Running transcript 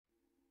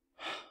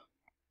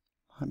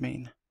I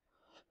mean,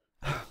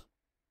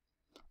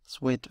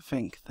 it's weird to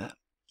think that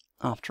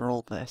after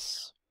all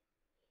this,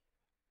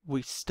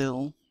 we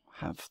still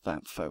have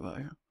that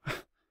photo.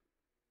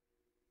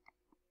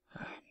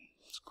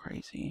 It's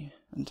crazy.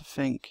 And to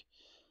think,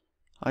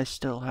 I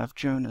still have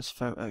Jonah's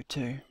photo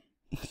too.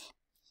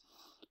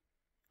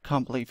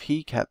 Can't believe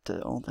he kept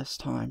it all this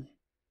time.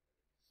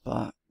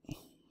 But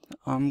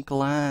I'm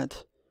glad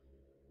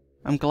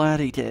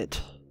he did.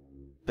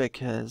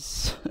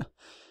 Because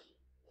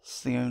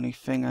it's the only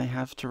thing I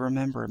have to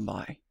remember him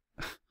by.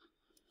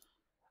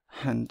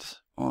 And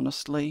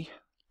honestly,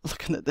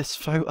 looking at this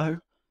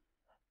photo,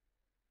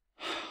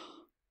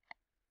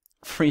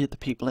 3 of the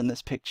people in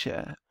this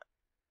picture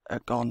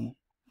are gone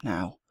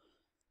now.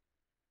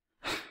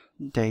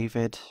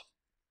 David,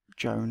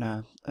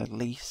 Jonah,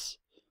 Elise.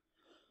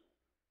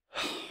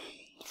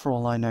 For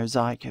all I know,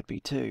 Zai could be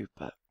too,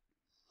 but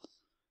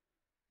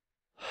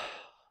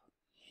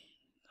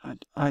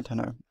I don't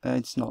know.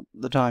 It's not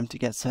the time to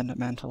get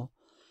sentimental.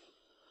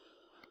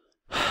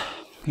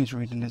 He's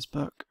reading his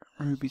book.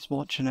 Ruby's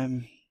watching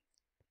him.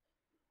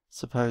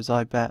 Suppose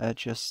I better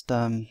just,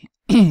 go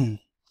and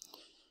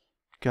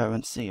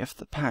see if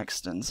the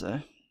Paxtons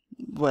are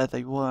where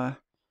they were.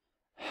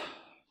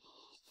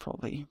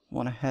 Probably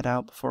want to head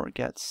out before it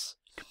gets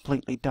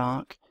completely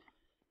dark.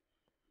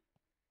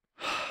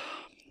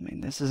 I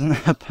mean, this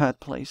isn't a bad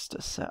place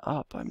to set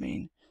up. I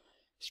mean,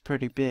 it's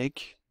pretty big,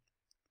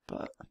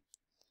 but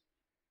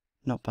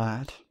not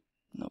bad.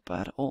 Not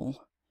bad at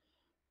all.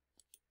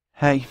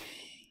 Hey,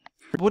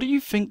 what do you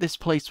think this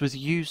place was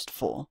used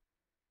for?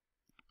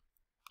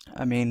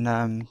 I mean,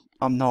 I'm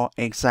not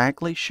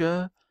exactly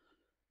sure,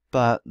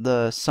 but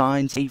the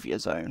sign's Savior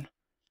Zone.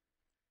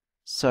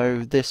 So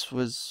this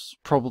was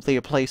probably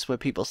a place where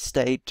people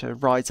stayed to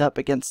rise up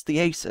against the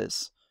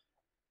Aces.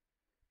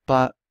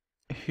 But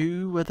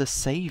who were the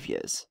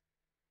Saviors?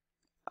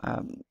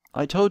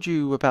 I told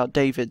you about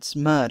David's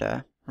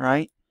murder,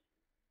 right?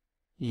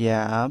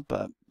 Yeah,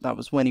 but that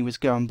was when he was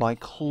going by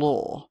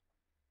Claw.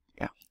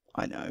 Yeah,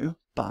 I know,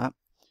 but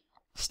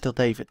still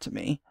David to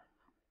me.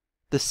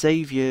 The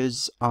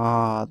Saviors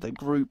are the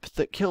group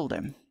that killed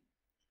him.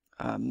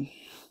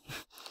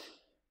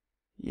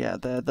 Yeah,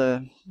 they're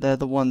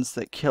the ones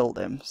that killed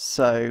him,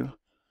 so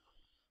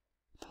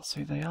that's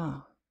who they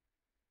are.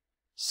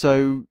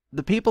 So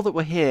the people that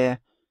were here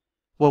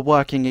were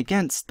working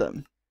against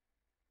them.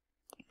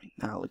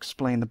 That'll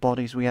explain the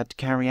bodies we had to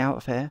carry out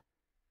of here.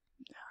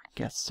 I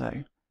guess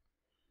so.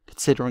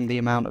 Considering the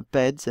amount of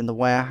beds in the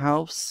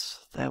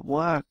warehouse, there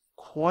were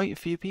quite a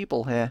few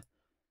people here.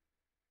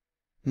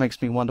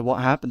 Makes me wonder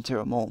what happened to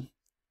them all.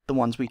 The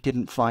ones we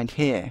didn't find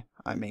here,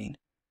 I mean.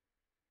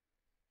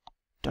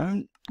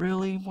 Don't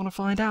really want to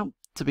find out,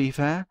 to be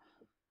fair.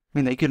 I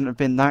mean, they couldn't have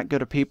been that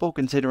good of people,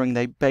 considering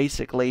they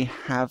basically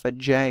have a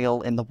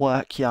jail in the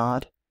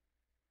workyard.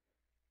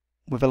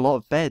 With a lot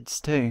of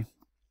beds, too.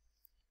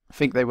 I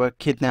think they were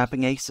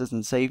kidnapping Aces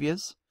and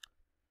Saviors.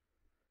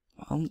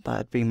 Well,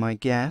 that'd be my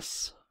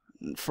guess.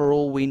 For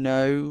all we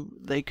know,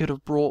 they could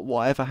have brought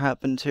whatever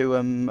happened to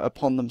them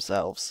upon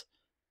themselves.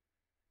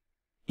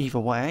 Either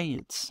way,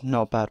 it's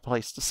not a bad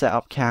place to set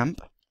up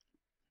camp.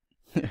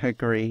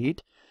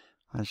 Agreed.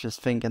 I was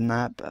just thinking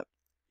that, but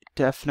it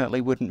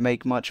definitely wouldn't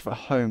make much of a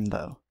home,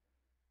 though.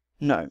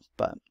 No,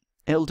 but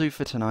it'll do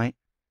for tonight.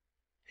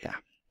 Yeah.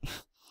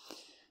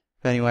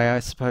 Anyway, I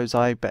suppose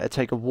I better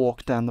take a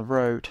walk down the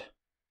road.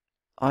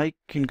 I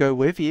can go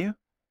with you.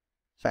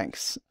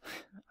 Thanks.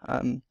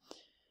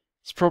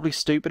 It's probably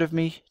stupid of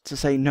me to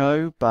say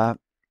no, but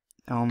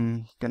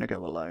I'm gonna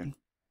go alone.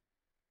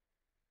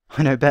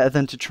 I know better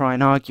than to try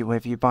and argue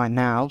with you by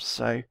now,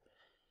 so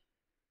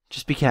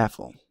just be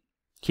careful.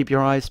 Keep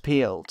your eyes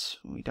peeled.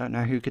 We don't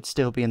know who could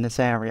still be in this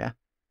area.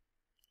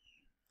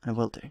 I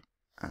will do.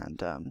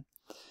 And,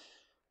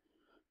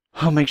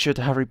 I'll make sure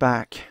to hurry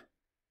back.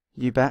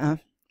 You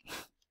better?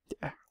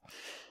 Yeah.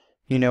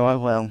 You know I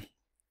will.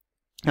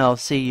 I'll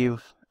see you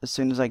as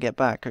soon as I get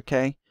back,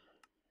 okay?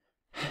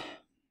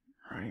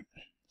 Right.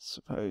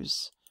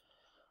 Suppose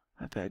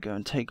I better go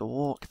and take a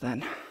walk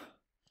then.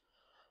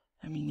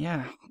 I mean,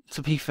 yeah,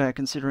 to be fair,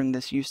 considering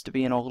this used to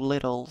be an old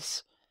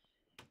Little's,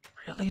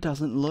 it really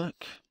doesn't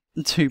look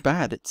too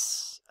bad.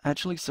 It's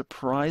actually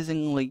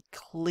surprisingly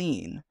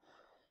clean,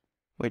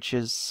 which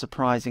is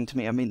surprising to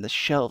me. I mean, the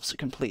shelves are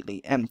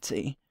completely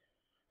empty,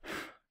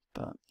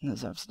 but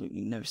there's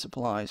absolutely no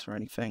supplies or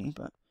anything.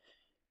 But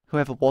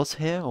whoever was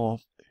here, or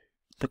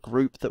the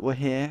group that were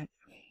here,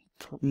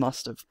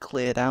 must have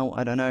cleared out.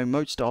 I don't know,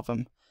 most of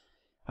them.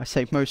 I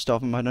say most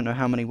of them, I don't know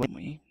how many when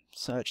we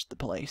searched the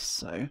place,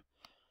 so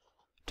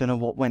don't know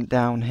what went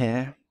down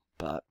here,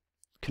 but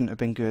couldn't have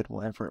been good,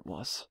 whatever it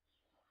was.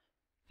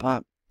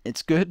 But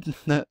it's good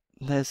that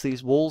there's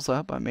these walls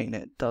up. I mean,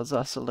 it does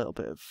us a little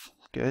bit of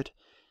good.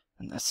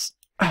 And let's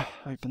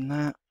open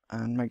that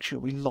and make sure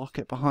we lock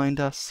it behind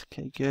us.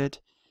 Okay, good.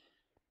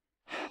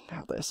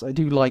 Now this, I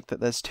do like that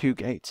there's 2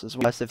 gates as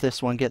well. As if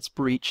this one gets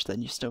breached,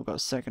 then you still got a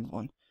second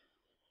one.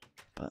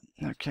 But,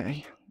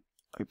 okay.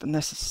 Open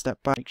this a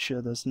step back, make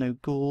sure there's no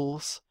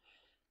ghouls.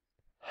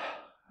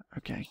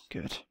 Okay,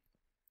 good.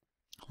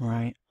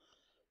 Right.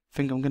 I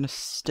think I'm going to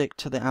stick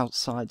to the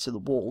outsides of the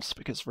walls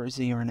because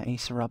Rosea and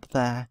Ace are up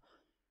there.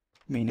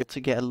 I mean, to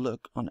get a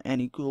look on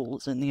any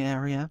ghouls in the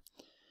area.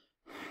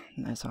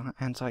 And there's our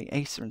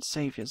anti-Acer and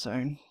Saviour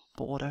zone.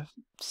 Border,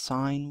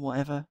 sign,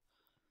 whatever.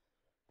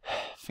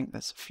 I think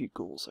there's a few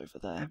ghouls over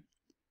there.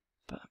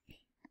 But,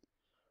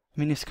 I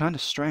mean, it's kind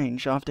of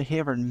strange. After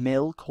hearing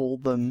Mill call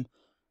them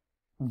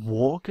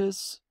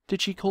walkers,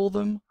 did she call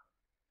them?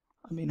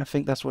 I mean, I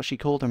think that's what she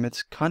called them.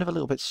 It's kind of a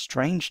little bit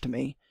strange to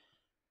me.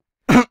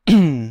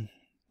 You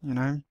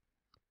know?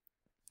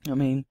 I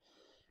mean,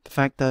 the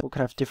fact that people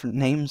could have different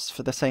names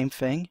for the same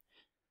thing.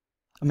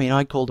 I mean,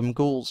 I called them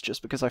ghouls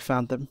just because I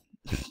found them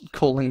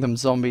calling them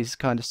zombies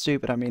kind of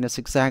stupid. I mean, it's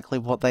exactly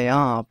what they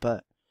are,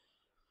 but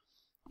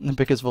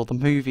because of all the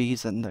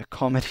movies and the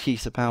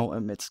comedies about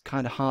them, it's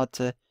kind of hard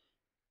to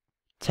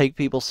take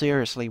people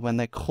seriously when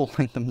they're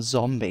calling them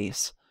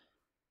zombies.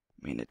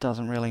 I mean, it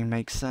doesn't really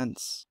make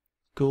sense.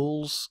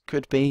 Ghouls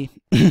could be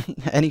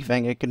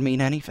anything. It could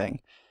mean anything.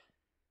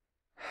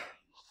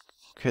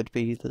 Could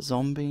be the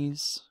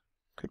zombies.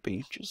 Could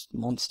be just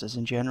monsters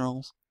in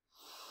general.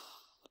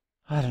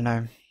 I don't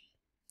know.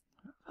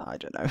 I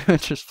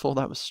just thought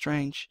that was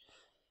strange.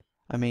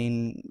 I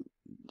mean,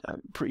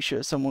 I'm pretty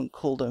sure someone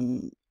called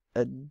him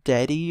a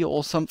daddy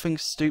or something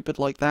stupid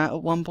like that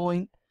at one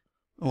point.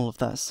 All of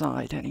that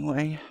aside,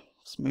 anyway.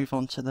 Let's move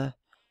on to the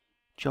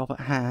job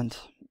at hand.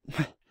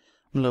 I'm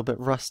a little bit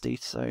rusty,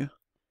 so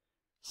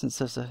since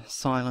there's a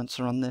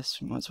silencer on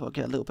this, we might as well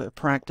get a little bit of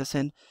practice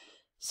in.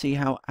 See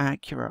how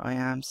accurate I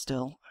am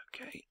still.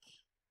 Okay.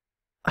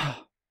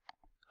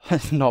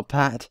 Not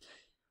bad.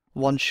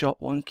 One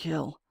shot, one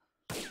kill.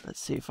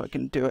 Let's see if I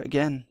can do it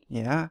again.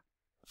 Yeah.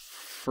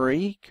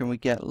 Free? Can we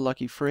get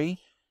lucky free?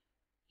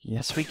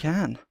 Yes, we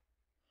can.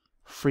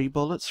 3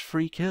 bullets,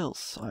 3 kills.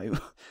 So,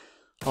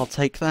 I'll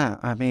take that.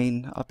 I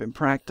mean, I've been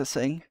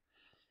practicing.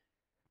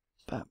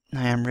 But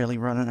I am really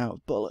running out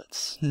of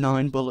bullets.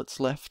 9 bullets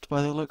left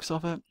by the looks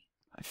of it.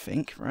 I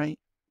think, right?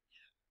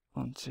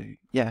 1, 2...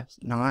 yeah,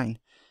 9.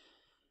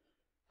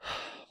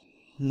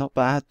 Not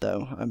bad,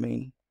 though. I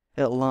mean,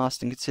 it'll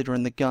last, and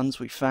considering the guns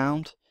we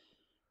found.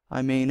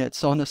 I mean,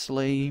 it's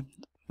honestly...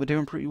 we're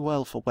doing pretty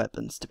well for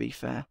weapons, to be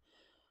fair.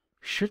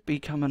 Should be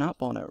coming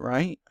up on it,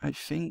 right? I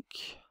think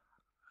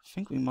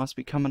we must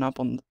be coming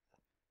up on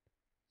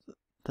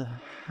the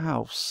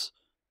house.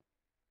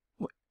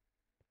 What?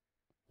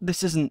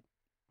 This isn't...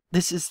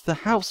 this is the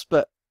house,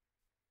 but...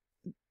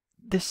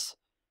 this...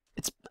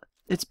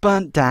 it's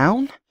burnt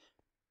down?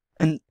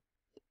 And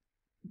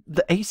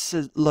the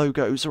Acer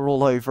logos are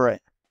all over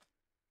it.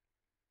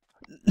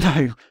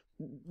 No,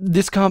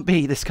 this can't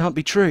be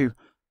true.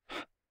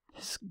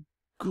 There's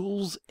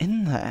ghouls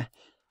in there.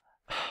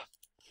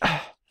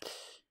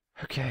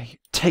 Okay,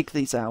 take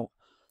these out.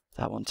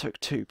 That one took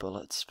 2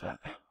 bullets, but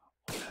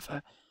whatever.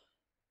 Are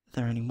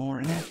there any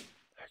more in it?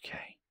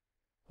 Okay,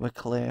 we're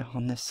clear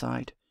on this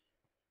side.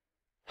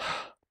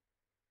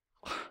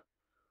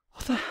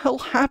 What the hell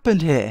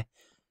happened here?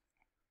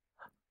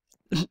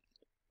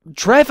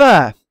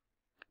 Trevor!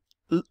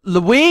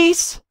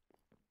 Louise?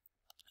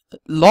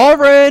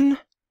 Lauren?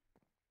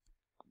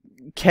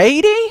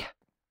 Katie?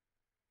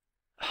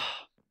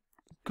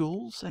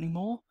 Ghouls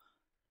anymore?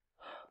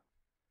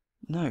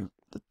 No,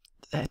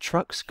 their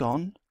truck's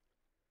gone.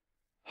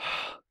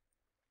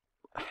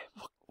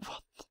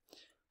 What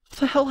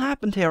the hell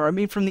happened here? I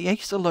mean, from the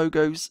Acer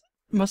logos,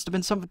 it must have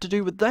been something to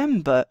do with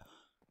them, but...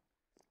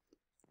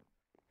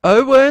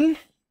 Owen?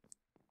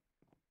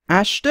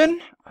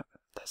 Ashton?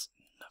 There's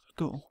another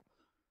ghoul.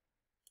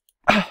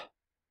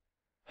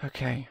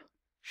 Okay,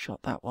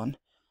 shot that one.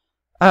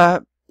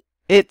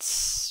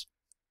 It's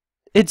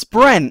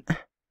Brent.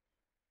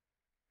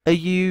 Are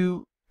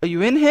you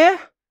in here?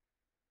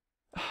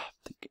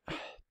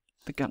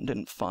 The gun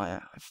didn't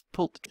fire. I've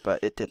pulled it,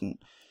 but it didn't.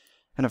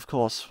 And of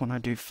course, when I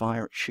do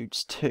fire, it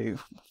shoots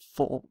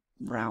 4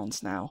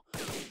 rounds now.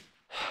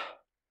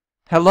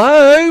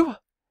 Hello?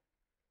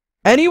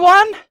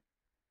 Anyone?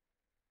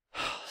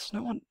 There's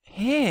no one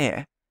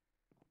here.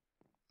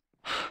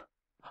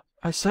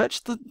 I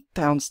searched the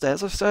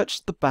downstairs, I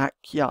searched the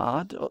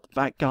backyard, or the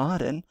back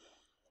garden.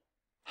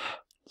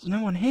 There's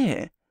no one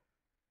here.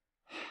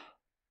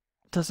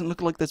 Doesn't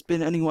look like there's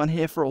been anyone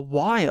here for a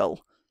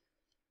while.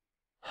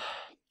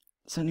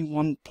 There's only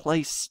one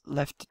place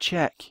left to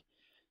check.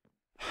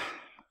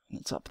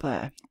 And it's up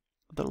there,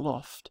 the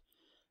loft.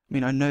 I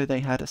mean, I know they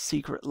had a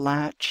secret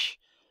latch,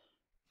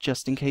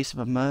 just in case of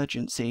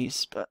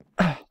emergencies, but...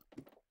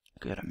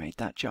 good, I made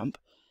that jump.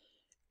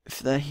 If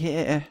they're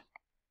here...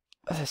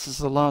 this is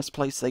the last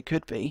place they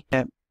could be.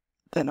 Then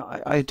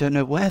I don't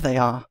know where they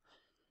are.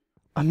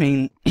 I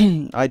mean,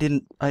 I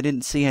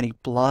didn't see any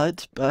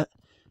blood, but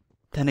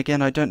then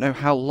again, I don't know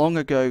how long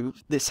ago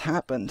this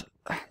happened.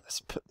 Let's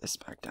put this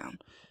back down.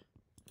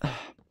 I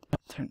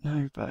don't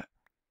know, but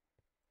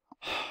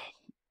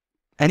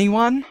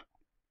anyone?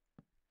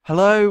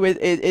 Hello,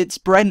 it's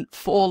Brent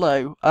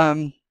Forlow.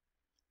 I'm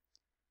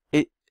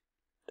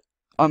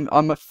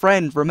a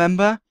friend.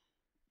 Remember?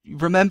 You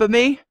remember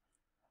me?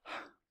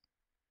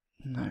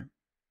 No,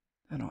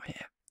 they're not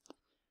here.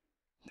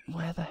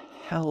 Where the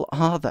hell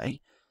are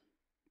they?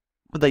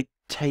 Were they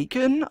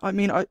taken? I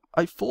mean,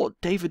 I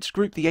thought David's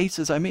group, the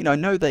Aces, I mean, I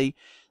know they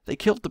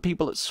killed the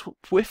people at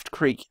Swift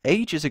Creek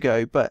ages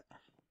ago, but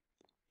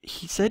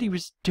he said he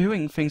was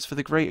doing things for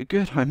the greater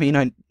good. I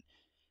mean,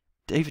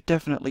 David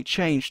definitely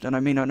changed, and I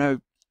mean, I know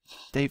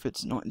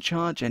David's not in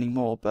charge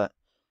anymore, but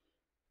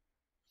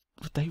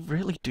would they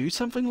really do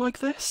something like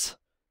this?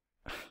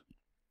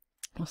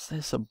 What's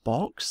this, a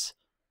box?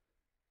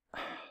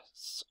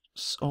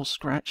 It's all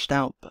scratched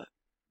out, but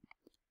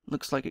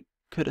looks like it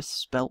could have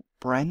spelt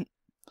Brent.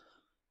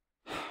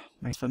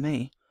 Made for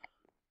me.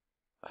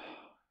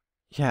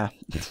 Yeah,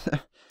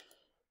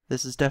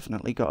 this has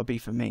definitely got to be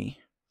for me.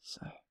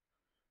 So,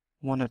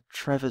 one of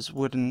Trevor's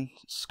wooden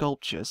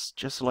sculptures,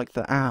 just like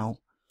the owl.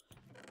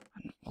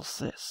 And what's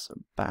this? A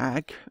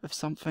bag of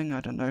something?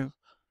 I don't know.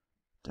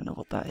 Don't know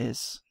what that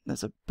is.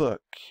 There's a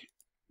book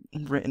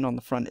written on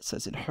the front. It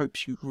says, "It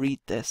hopes you read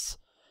this."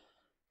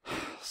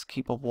 Let's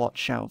keep a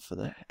watch out for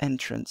the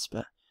entrance,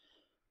 but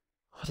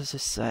what does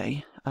this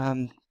say?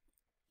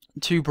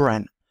 To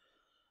Brent.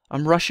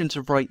 I'm rushing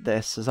to write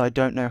this, as I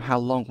don't know how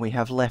long we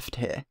have left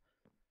here.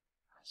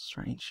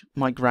 Strange.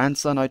 My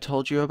grandson I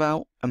told you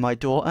about, and my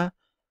daughter,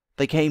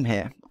 they came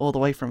here, all the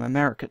way from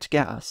America to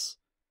get us.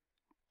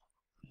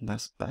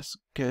 That's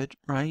good,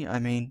 right? I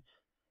mean,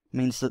 it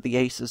means that the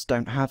Aces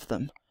don't have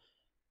them.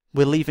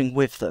 We're leaving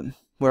with them.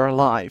 We're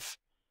alive.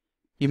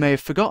 You may have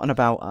forgotten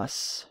about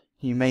us.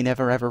 You may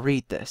never ever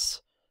read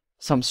this.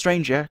 Some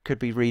stranger could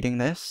be reading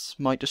this,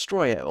 might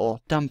destroy it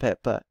or dump it,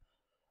 but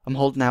I'm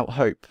holding out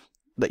hope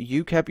that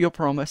you kept your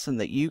promise and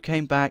that you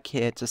came back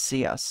here to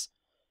see us.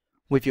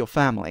 With your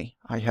family,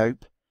 I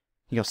hope.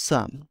 Your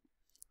son.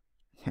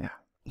 Yeah.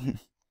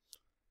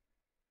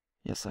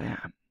 Yes, I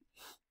am.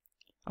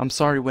 I'm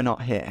sorry we're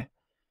not here.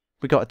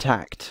 We got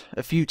attacked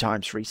a few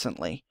times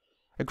recently.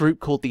 A group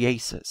called the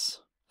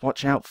Aces.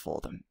 Watch out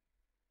for them.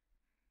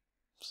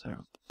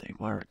 So, they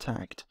were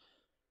attacked.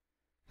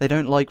 They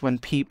don't like when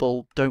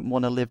people don't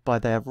want to live by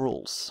their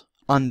rules.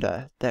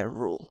 Under their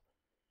rule.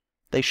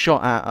 They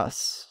shot at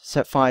us,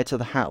 set fire to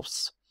the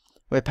house.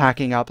 We're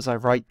packing up as I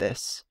write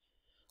this.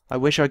 I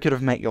wish I could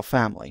have met your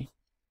family.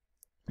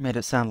 Made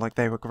it sound like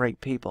they were great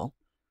people.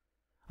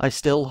 I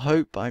still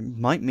hope I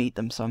might meet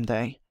them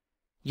someday.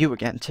 You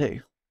again,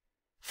 too.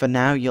 For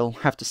now, you'll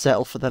have to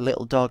settle for the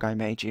little dog I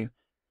made you.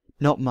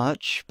 Not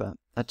much, but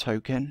a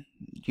token.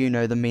 You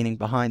know the meaning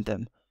behind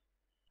them.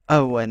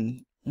 Oh,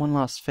 and one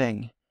last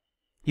thing.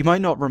 You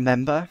might not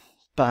remember,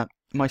 but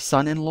my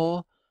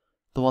son-in-law,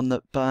 the one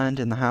that burned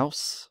in the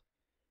house,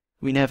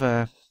 we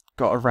never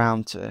got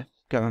around to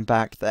going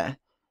back there.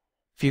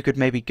 If you could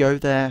maybe go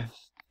there,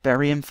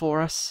 bury him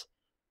for us.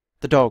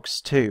 The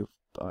dogs, too.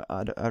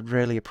 I'd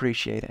really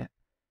appreciate it.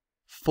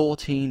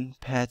 14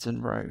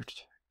 Paxton Road.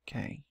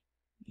 Okay.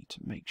 Need to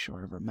make sure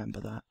I remember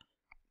that.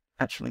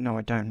 Actually, no,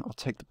 I don't. I'll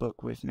take the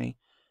book with me.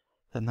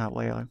 Then that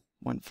way I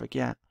won't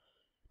forget.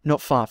 Not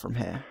far from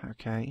here,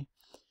 okay?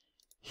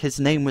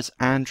 His name was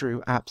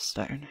Andrew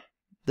Apstone.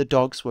 The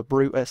dogs were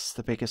Brutus,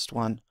 the biggest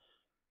one,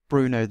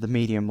 Bruno, the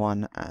medium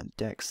one, and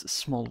Dex, the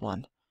small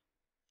one.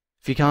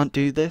 If you can't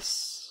do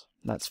this,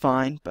 that's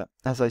fine, but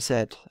as I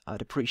said,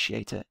 I'd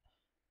appreciate it.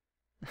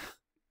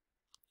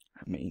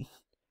 I mean,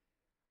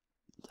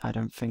 I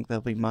don't think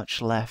there'll be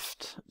much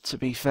left, to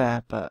be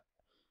fair, but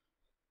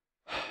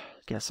I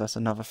guess that's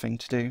another thing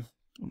to do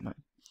on my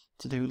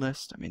to-do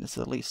list. I mean, it's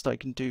the least I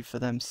can do for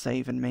them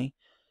saving me.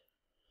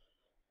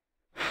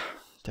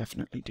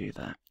 Definitely do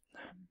that.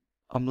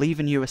 I'm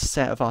leaving you a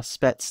set of our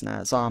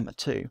Spetsnaz armor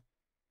too.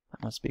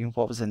 That must be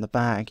what was in the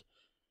bag.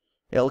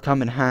 It'll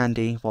come in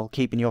handy while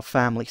keeping your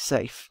family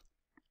safe.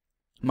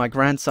 My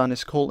grandson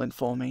is calling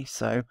for me,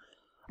 so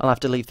I'll have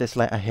to leave this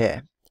letter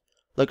here.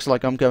 Looks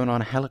like I'm going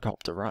on a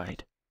helicopter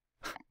ride.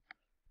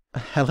 A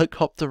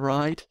helicopter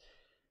ride?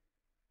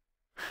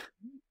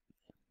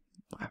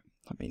 I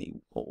mean, he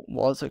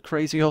was a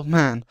crazy old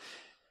man.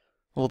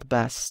 All the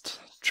best,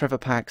 Trevor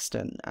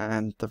Paxton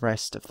and the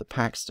rest of the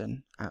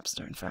Paxton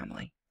Apstone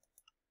family.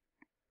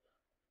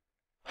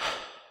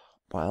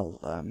 Well,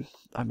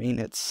 I mean,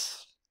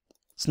 it's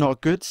not a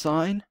good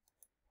sign,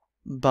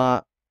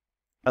 but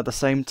at the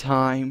same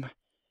time,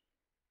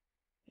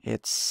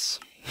 it's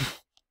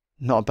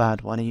not a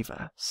bad one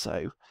either.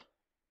 So,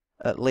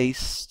 at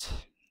least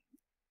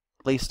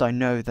I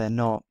know they're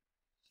not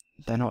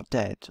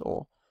dead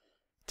or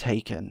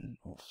taken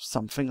or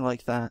something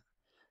like that.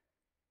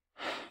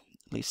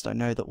 At least I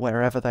know that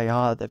wherever they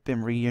are, they've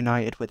been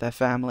reunited with their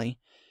family,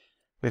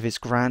 with his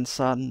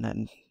grandson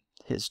and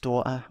his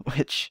daughter,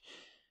 which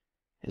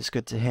is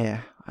good to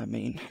hear. I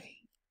mean,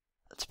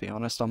 to be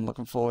honest, I'm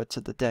looking forward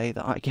to the day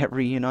that I get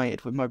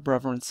reunited with my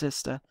brother and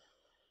sister.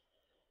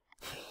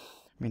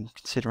 I mean,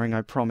 considering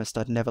I promised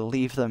I'd never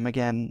leave them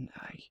again,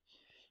 I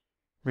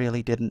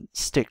really didn't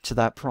stick to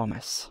that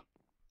promise.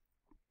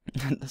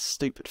 And the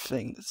stupid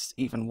thing that's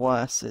even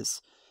worse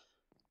is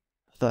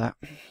that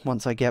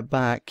once I get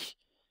back,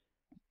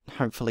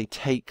 hopefully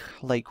take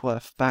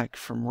Lakeworth back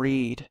from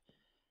Reed,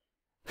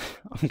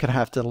 I'm gonna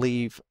have to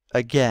leave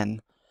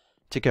again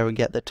to go and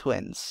get the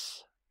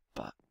twins.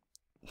 But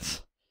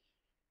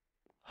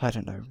I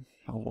don't know.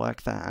 I'll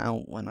work that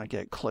out when I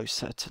get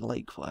closer to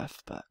Lake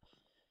Worth, but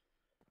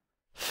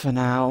for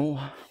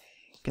now,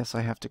 guess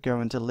I have to go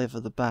and deliver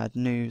the bad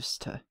news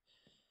to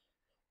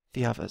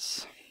the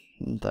others.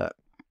 That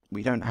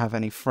we don't have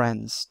any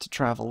friends to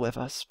travel with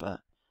us,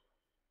 but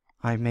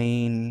I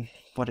mean,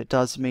 what it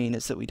does mean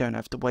is that we don't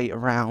have to wait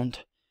around.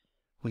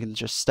 We can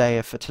just stay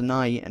here for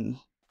tonight and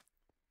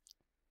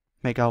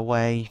make our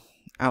way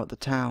out of the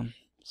town,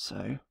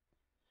 so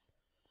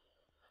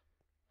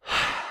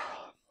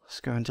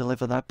let's go and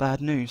deliver that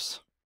bad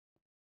news.